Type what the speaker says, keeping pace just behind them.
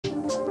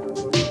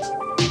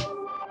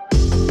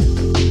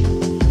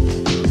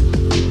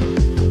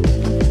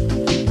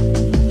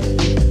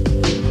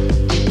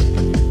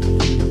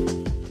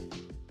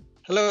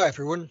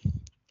everyone.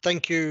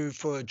 Thank you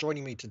for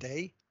joining me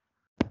today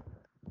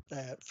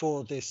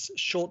for this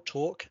short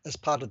talk as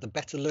part of the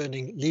Better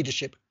Learning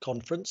Leadership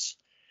Conference.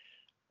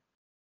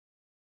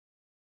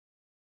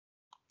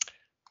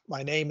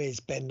 My name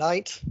is Ben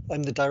Knight.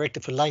 I'm the Director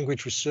for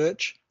Language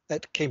Research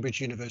at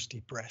Cambridge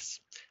University Press.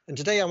 And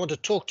today I want to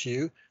talk to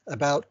you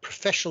about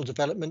professional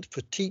development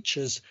for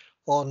teachers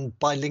on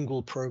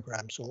bilingual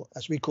programs, or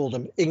as we call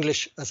them,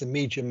 English as a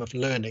medium of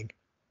learning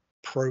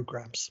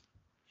programs.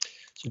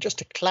 So just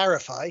to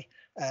clarify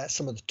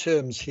some of the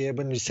terms here,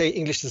 when we say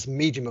English as a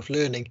medium of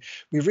learning,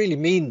 we really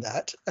mean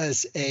that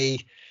as an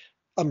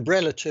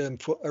umbrella term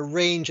for a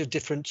range of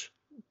different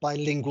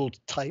bilingual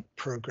type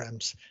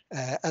programs.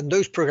 And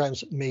those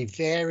programs may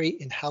vary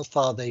in how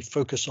far they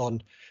focus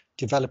on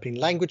developing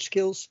language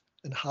skills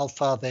and how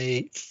far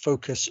they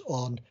focus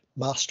on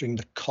mastering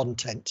the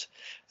content.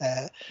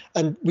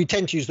 And we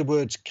tend to use the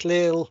words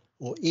CLIL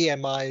or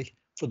EMI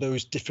for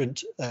those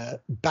different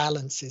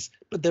balances,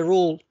 but they're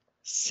all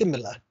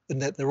similar in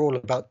that they're all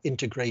about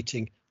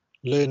integrating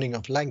learning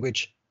of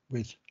language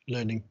with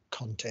learning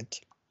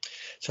content.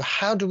 So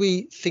how do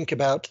we think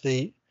about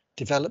the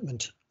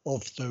development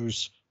of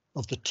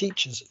the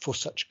teachers for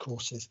such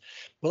courses?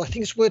 Well, I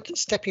think it's worth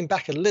stepping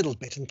back a little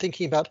bit and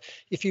thinking about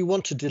if you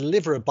want to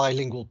deliver a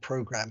bilingual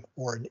program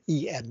or an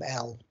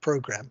EML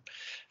program,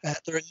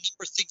 there are a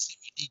number of things that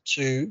you need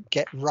to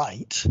get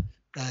right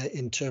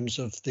in terms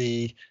of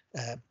the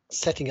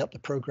setting up the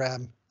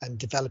program and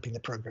developing the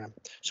program.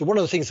 So one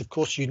of the things, of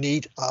course, you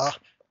need are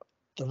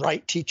the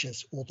right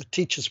teachers, or the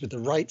teachers with the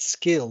right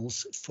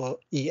skills for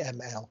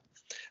EML.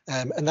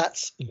 And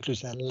that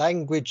includes their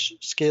language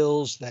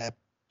skills, their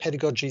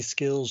pedagogy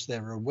skills,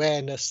 their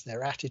awareness,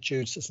 their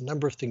attitudes. There's a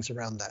number of things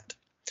around that.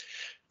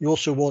 You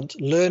also want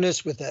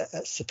learners with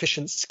a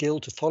sufficient skill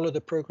to follow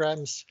the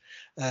programs.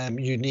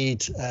 You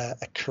need a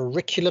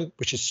curriculum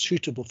which is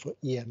suitable for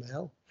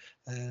EML.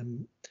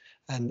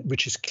 And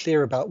which is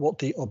clear about what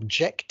the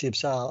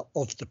objectives are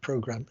of the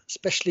program,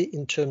 especially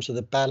in terms of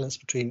the balance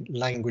between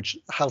language,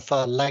 how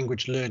far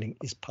language learning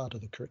is part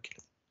of the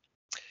curriculum.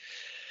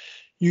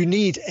 You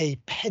need a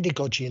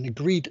pedagogy, an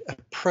agreed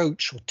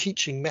approach or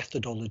teaching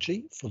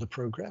methodology for the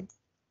program.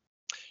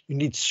 You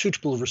need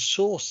suitable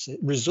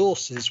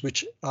resources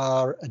which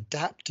are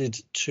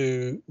adapted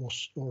to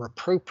or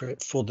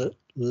appropriate for the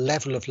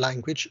level of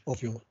language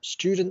of your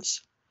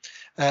students.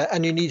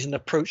 And you need an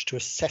approach to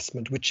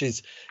assessment which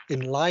is in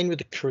line with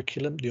the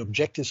curriculum, the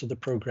objectives of the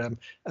program,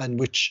 and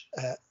which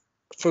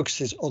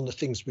focuses on the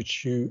things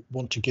which you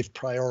want to give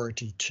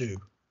priority to.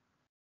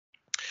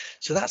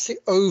 So that's the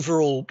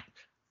overall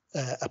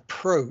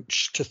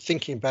approach to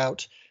thinking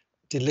about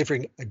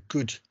delivering a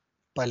good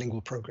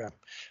bilingual program.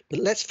 But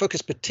let's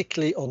focus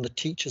particularly on the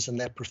teachers and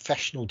their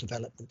professional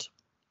development.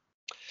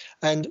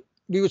 And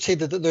we would say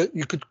that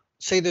you could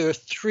say there are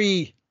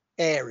three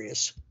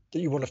areas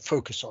that you want to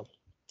focus on.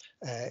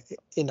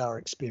 In our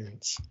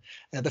experience.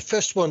 The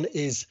first one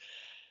is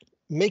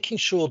making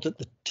sure that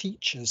the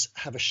teachers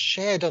have a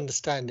shared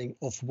understanding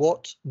of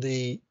what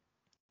the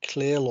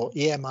CLIL or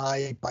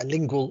EMI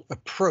bilingual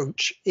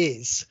approach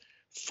is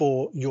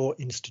for your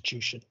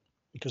institution,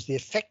 because the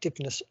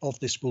effectiveness of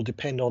this will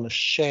depend on a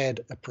shared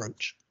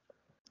approach.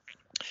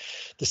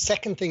 The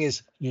second thing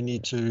is you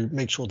need to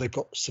make sure they've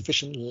got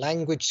sufficient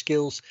language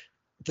skills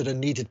that are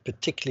needed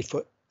particularly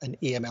for an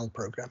EML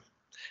program.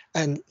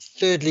 And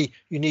thirdly,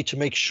 you need to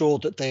make sure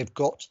that they've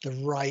got the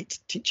right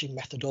teaching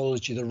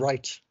methodology, the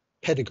right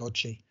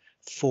pedagogy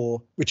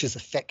which is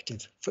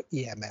effective for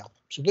EML.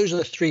 So those are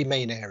the three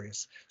main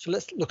areas. So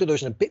let's look at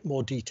those in a bit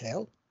more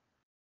detail.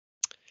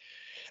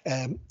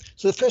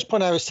 So the first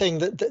point I was saying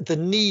that the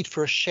need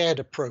for a shared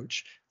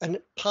approach,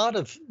 and part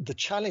of the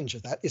challenge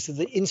of that is that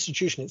the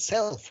institution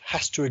itself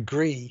has to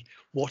agree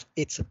what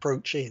its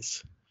approach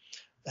is,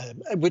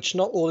 which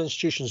not all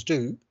institutions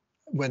do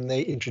when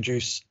they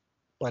introduce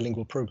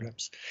bilingual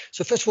programs.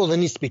 So first of all, there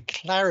needs to be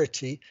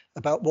clarity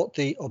about what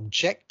the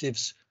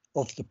objectives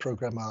of the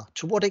program are.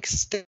 To what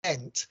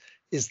extent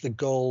is the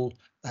goal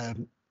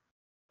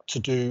to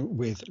do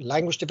with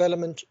language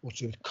development, or to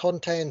do with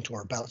content, or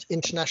about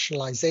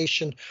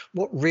internationalization?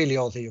 What really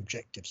are the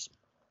objectives?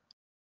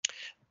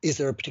 Is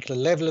there a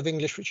particular level of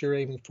English which you're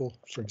aiming for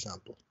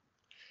example?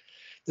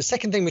 The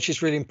second thing which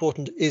is really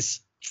important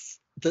is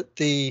that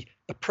the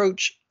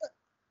approach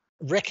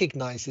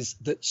recognizes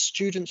that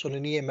students on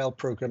an EML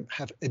program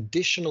have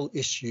additional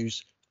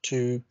issues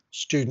to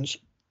students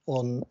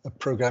on a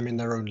program in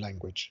their own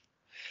language.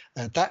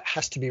 That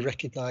has to be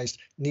recognized,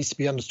 needs to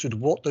be understood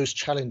what those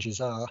challenges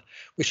are,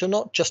 which are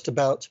not just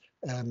about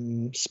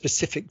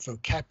specific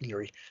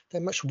vocabulary. They're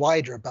much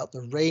wider about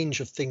the range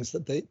of things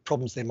that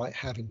problems they might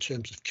have in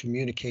terms of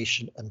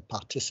communication and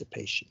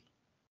participation.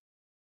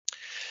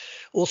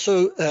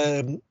 Also,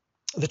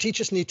 the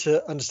teachers need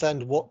to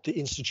understand what the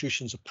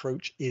institution's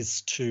approach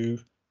is to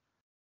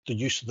the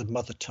use of the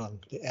mother tongue,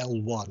 the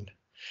L1,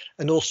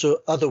 and also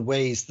other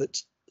ways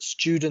that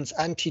students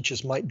and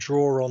teachers might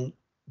draw on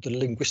the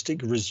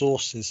linguistic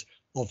resources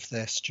of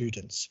their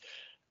students.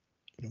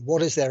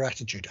 What is their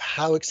attitude?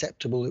 How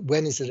acceptable?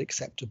 When is it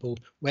acceptable?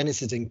 When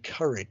is it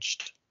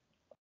encouraged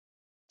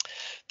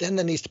Then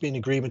there needs to be an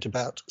agreement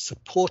about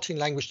supporting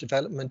language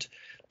development,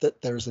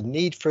 that there is a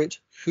need for it,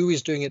 who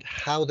is doing it,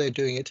 how they're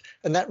doing it.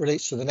 And that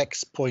relates to the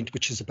next point,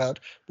 which is about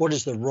what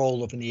is the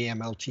role of an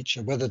EML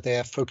teacher, whether they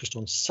are focused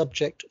on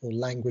subject or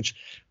language,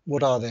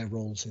 what are their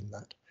roles in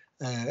that?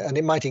 And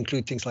it might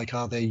include things like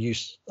are there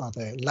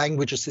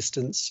language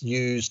assistants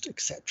used,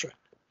 etc.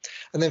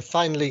 And then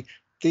finally,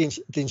 the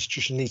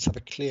institution needs to have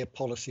a clear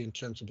policy in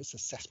terms of its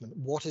assessment.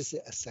 What is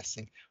it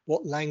assessing?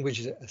 What language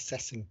is it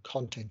assessing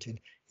content in?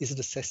 Is it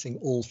assessing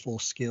all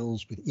 4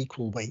 skills with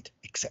equal weight,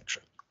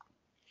 etc.?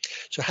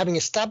 So having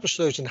established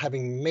those and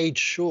having made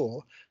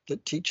sure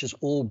that teachers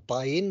all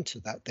buy into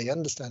that, they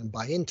understand and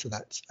buy into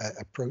that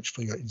approach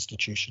for your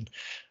institution.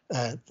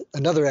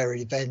 Another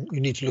area then you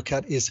need to look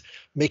at is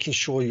making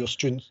sure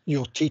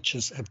your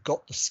teachers have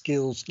got the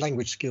skills,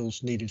 language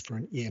skills needed for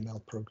an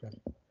EML program.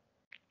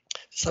 To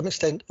some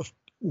extent,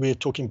 we're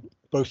talking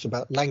both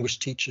about language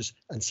teachers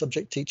and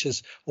subject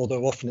teachers,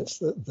 although often it's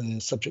the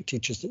subject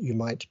teachers that you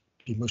might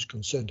be most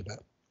concerned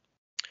about.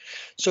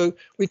 So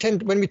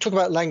when we talk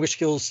about language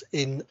skills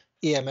in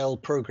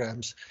EML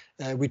programs,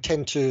 we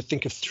tend to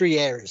think of 3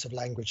 areas of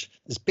language.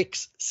 There's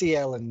BICS,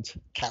 CL and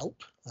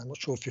CALP. I'm not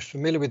sure if you're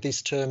familiar with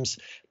these terms,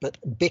 but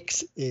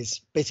BICS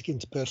is basic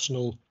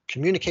interpersonal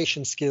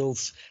communication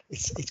skills.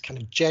 It's kind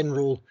of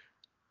general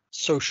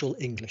social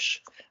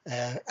English.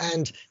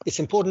 And it's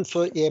important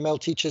for EML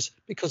teachers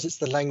because it's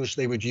the language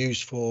they would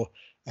use for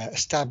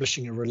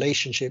establishing a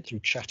relationship through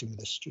chatting with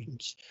the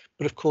students.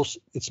 But of course,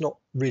 it's not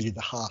really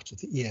the heart of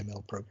the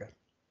EML program.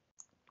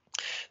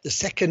 The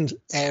second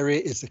area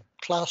is the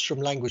classroom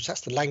language.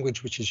 That's the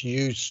language which is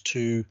used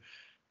to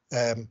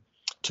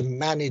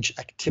manage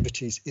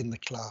activities in the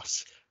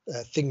class.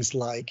 Things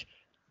like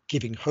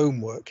giving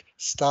homework,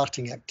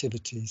 starting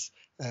activities,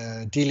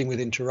 dealing with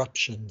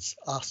interruptions,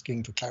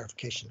 asking for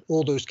clarification,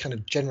 all those kind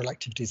of general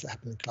activities that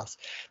happen in class.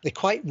 They're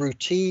quite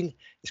routine.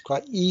 It's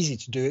quite easy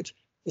to do it.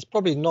 It's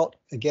probably not,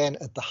 again,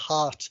 at the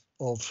heart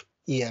of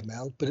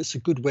EML, but it's a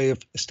good way of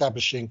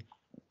establishing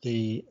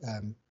the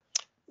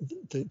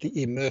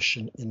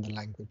immersion in the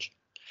language.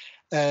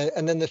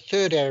 And then the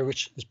third area,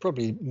 which is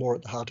probably more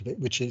at the heart of it,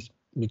 which is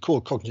we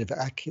call cognitive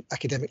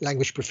academic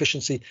language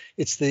proficiency.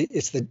 It's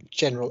the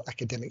general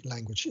academic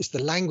language. It's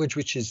the language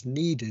which is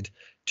needed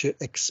to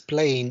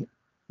explain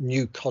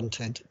new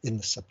content in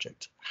the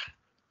subject.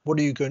 How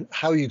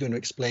are you going to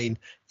explain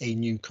a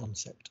new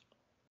concept?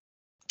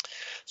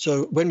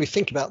 So when we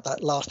think about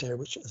that last area,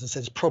 which, as I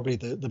said, is probably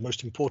the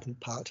most important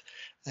part,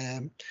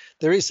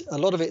 there is a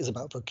lot of it is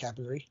about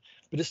vocabulary,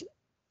 but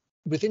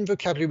within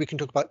vocabulary, we can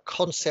talk about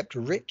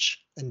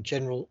concept-rich and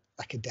general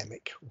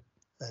academic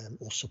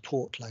or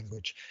support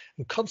language.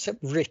 And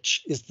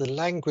concept-rich is the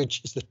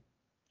language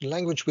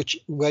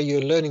where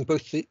you're learning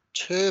both the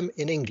term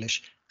in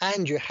English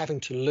and you're having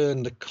to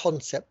learn the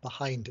concept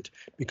behind it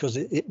because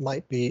it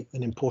might be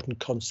an important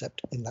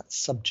concept in that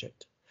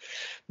subject.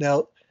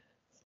 Now,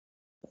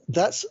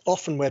 that's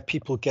often where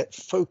people get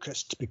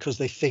focused because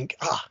they think,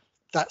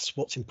 that's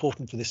what's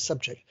important for this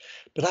subject.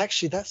 But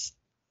actually, that's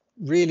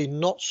really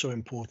not so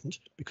important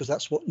because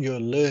that's what you're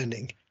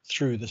learning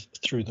through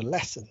the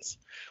lessons.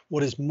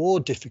 What is more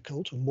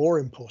difficult or more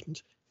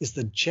important is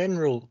the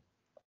general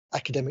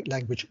academic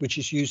language which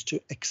is used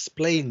to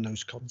explain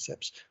those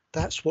concepts.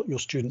 That's what your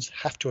students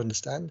have to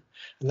understand,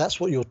 and that's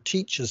what your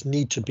teachers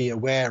need to be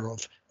aware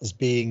of as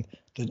being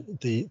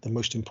the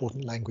most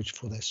important language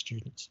for their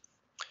students.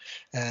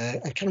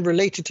 And kind of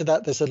related to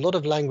that, there's a lot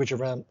of language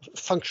around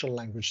functional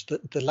language,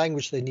 the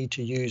language they need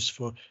to use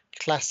for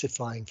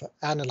classifying, for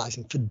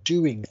analyzing, for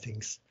doing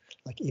things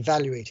like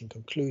evaluating,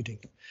 concluding,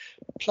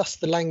 plus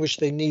the language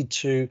they need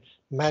to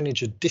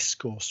manage a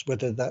discourse,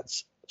 whether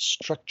that's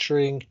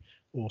structuring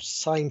or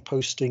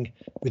signposting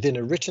within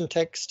a written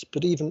text,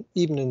 but even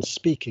in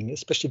speaking,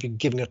 especially if you're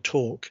giving a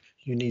talk,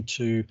 you need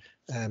to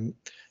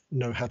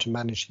know how to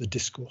manage the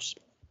discourse.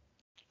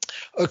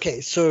 Okay,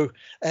 so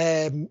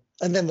and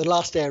then the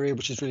last area,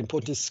 which is really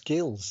important, is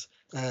skills.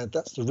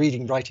 That's the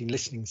reading, writing,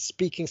 listening,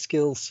 speaking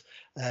skills.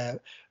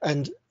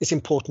 And it's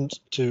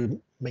important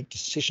to make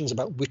decisions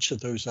about which of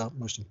those are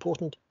most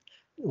important.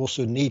 You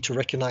also need to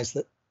recognize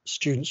that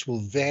students will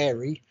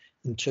vary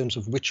in terms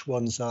of which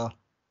ones are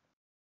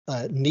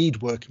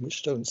need work and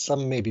which don't.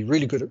 Some may be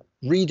really good at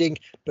reading,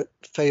 but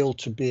fail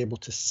to be able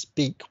to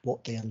speak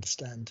what they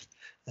understand.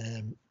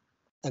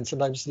 And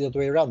sometimes the other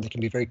way around, they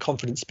can be very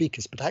confident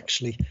speakers, but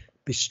actually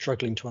be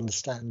struggling to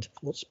understand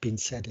what's been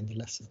said in the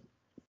lesson.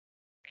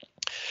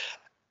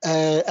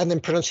 And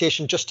then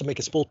pronunciation, just to make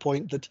a small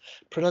point, that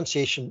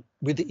pronunciation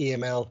with the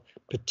EML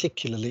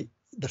particularly,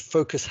 the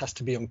focus has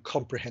to be on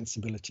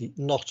comprehensibility,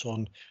 not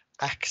on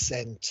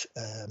accent,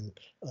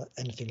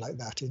 anything like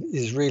that. It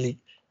is really,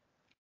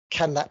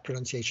 can that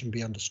pronunciation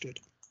be understood?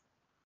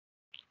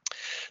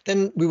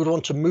 Then we would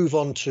want to move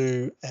on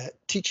to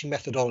teaching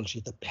methodology,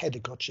 the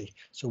pedagogy.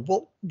 So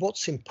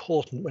what's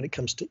important when it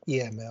comes to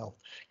EML?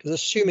 Because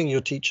assuming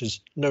your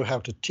teachers know how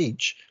to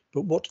teach,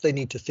 but what do they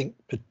need to think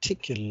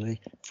particularly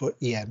for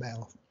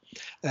EML?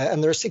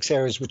 And there are 6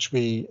 areas which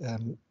we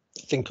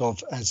think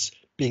of as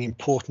being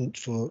important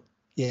for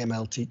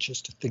EML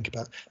teachers to think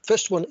about.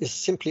 First one is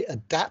simply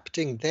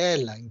adapting their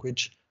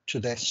language to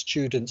their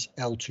students'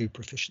 L2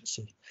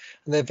 proficiency.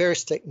 And there are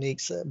various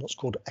techniques, what's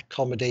called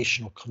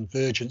accommodation or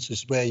convergence,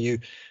 is where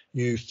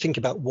you think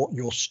about what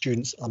your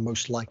students are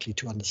most likely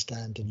to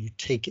understand and you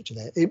take it to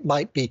there. It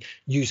might be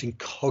using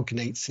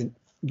cognates in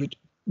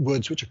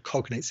words which are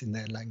cognates in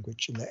their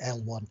language, in their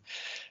L1.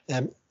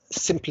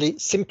 Simply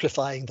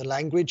simplifying the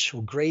language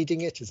or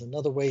grading it is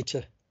another way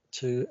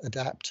to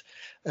adapt,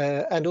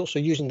 and also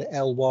using the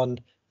L1,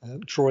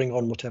 drawing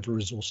on whatever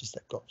resources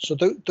they've got. So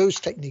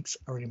those techniques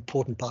are an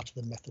important part of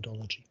the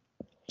methodology.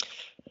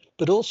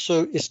 But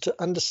also is to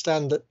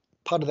understand that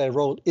part of their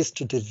role is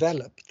to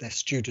develop their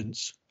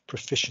students'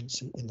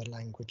 proficiency in the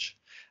language.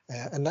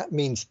 And that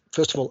means,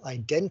 first of all,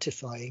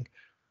 identifying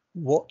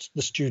what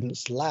the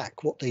students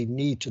lack, what they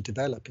need to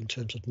develop in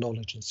terms of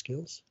knowledge and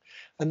skills,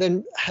 and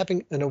then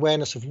having an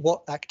awareness of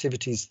what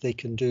activities they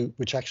can do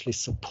which actually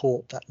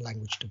support that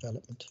language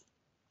development.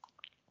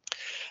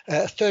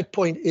 A third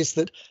point is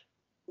that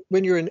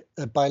when you're in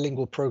a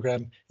bilingual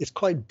program, it's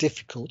quite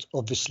difficult,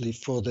 obviously,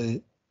 for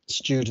the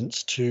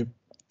students to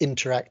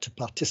interact, to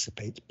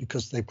participate,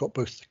 because they've got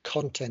both the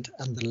content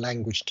and the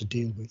language to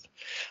deal with.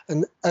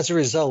 And as a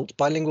result,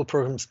 bilingual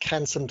programs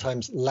can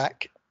sometimes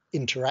lack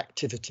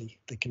interactivity.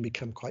 They can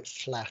become quite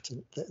flat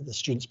and the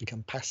students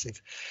become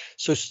passive.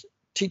 So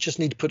teachers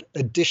need to put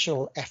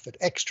additional effort,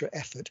 extra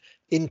effort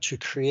into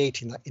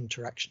creating that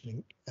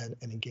interaction and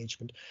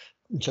engagement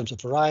in terms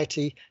of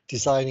variety,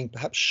 designing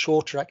perhaps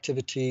shorter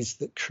activities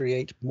that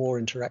create more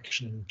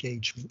interaction and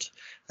engagement,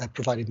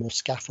 providing more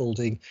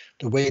scaffolding.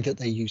 The way that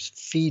they use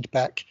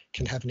feedback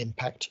can have an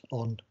impact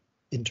on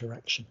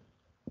interaction.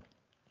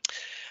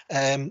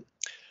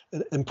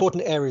 An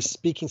important area is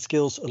speaking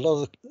skills. A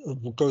lot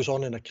of what goes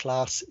on in a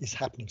class is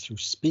happening through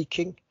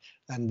speaking,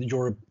 and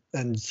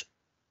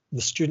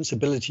the student's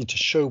ability to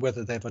show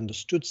whether they've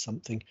understood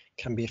something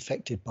can be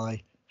affected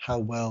by how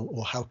well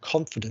or how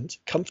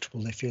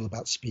comfortable they feel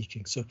about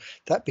speaking. So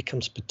that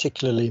becomes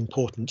particularly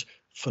important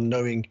for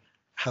knowing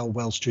how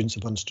well students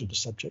have understood the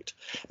subject.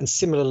 And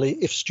similarly,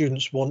 if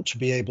students want to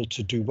be able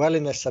to do well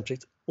in their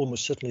subject,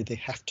 almost certainly they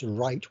have to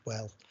write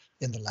well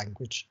in the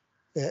language.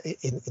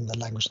 In the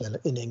language,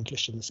 in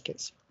English in this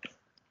case.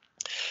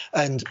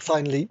 And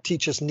finally,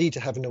 teachers need to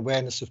have an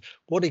awareness of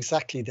what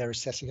exactly they're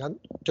assessing. I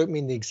don't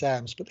mean the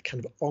exams, but the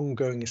kind of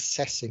ongoing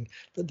assessing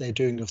that they're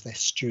doing of their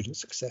student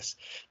success,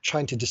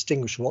 trying to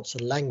distinguish what's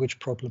a language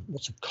problem,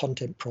 what's a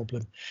content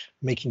problem,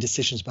 making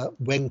decisions about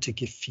when to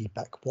give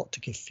feedback, what to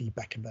give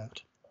feedback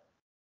about.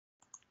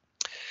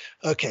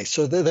 Okay,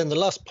 so then the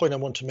last point I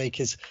want to make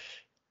is,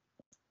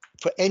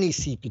 for any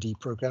CPD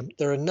program,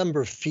 there are a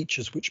number of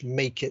features which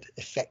make it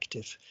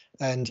effective.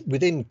 And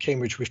within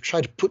Cambridge, we've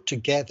tried to put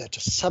together, to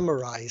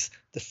summarize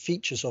the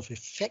features of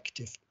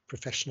effective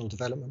professional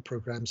development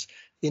programs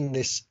in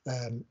this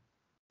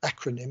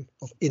acronym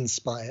of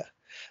INSPIRE,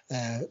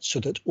 so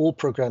that all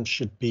programs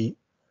should be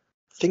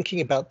thinking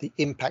about the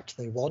impact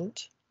they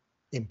want,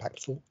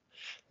 impactful,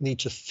 need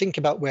to think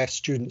about where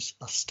students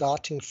are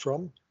starting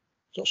from,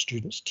 not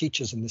students,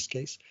 teachers in this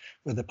case,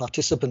 where the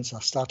participants are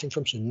starting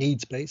from, so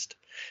needs-based.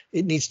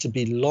 It needs to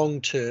be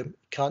long-term,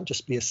 it can't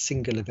just be a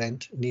single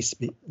event, it needs to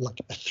be like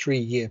a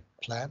 3-year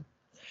plan.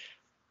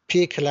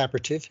 Peer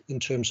collaborative in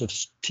terms of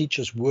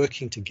teachers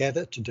working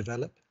together to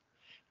develop.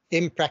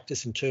 In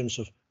practice in terms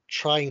of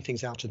trying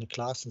things out in the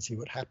class and see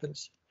what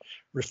happens.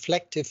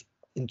 Reflective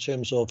in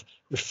terms of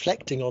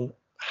reflecting on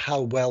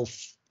how well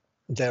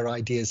their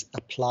ideas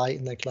apply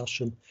in their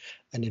classroom,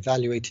 and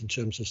evaluate in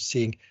terms of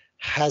seeing,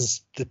 has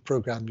the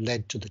program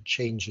led to the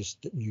changes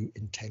that you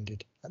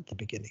intended at the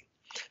beginning?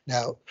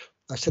 Now,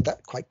 I said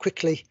that quite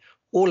quickly.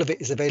 All of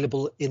it is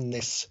available in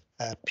this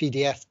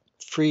PDF,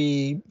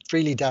 freely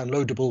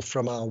downloadable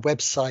from our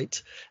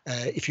website.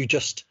 If you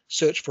just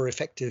search for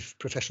effective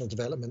professional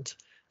development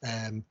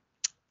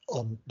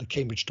on the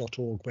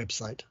cambridge.org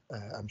website,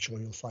 I'm sure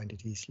you'll find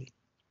it easily.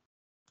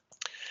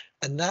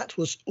 And that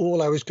was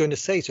all I was going to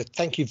say. So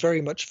thank you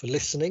very much for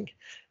listening.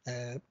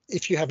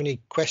 If you have any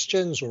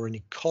questions or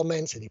any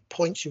comments, any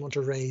points you want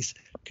to raise,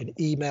 you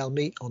can email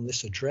me on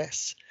this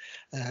address.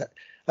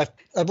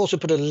 I've also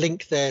put a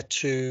link there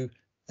to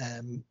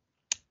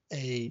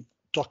a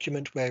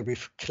document where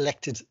we've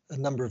collected a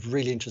number of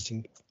really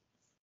interesting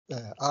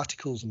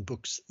articles and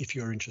books if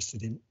you're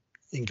interested in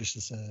English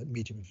as a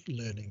medium of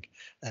learning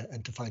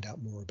and to find out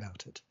more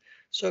about it.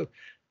 So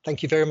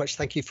thank you very much.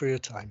 Thank you for your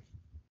time.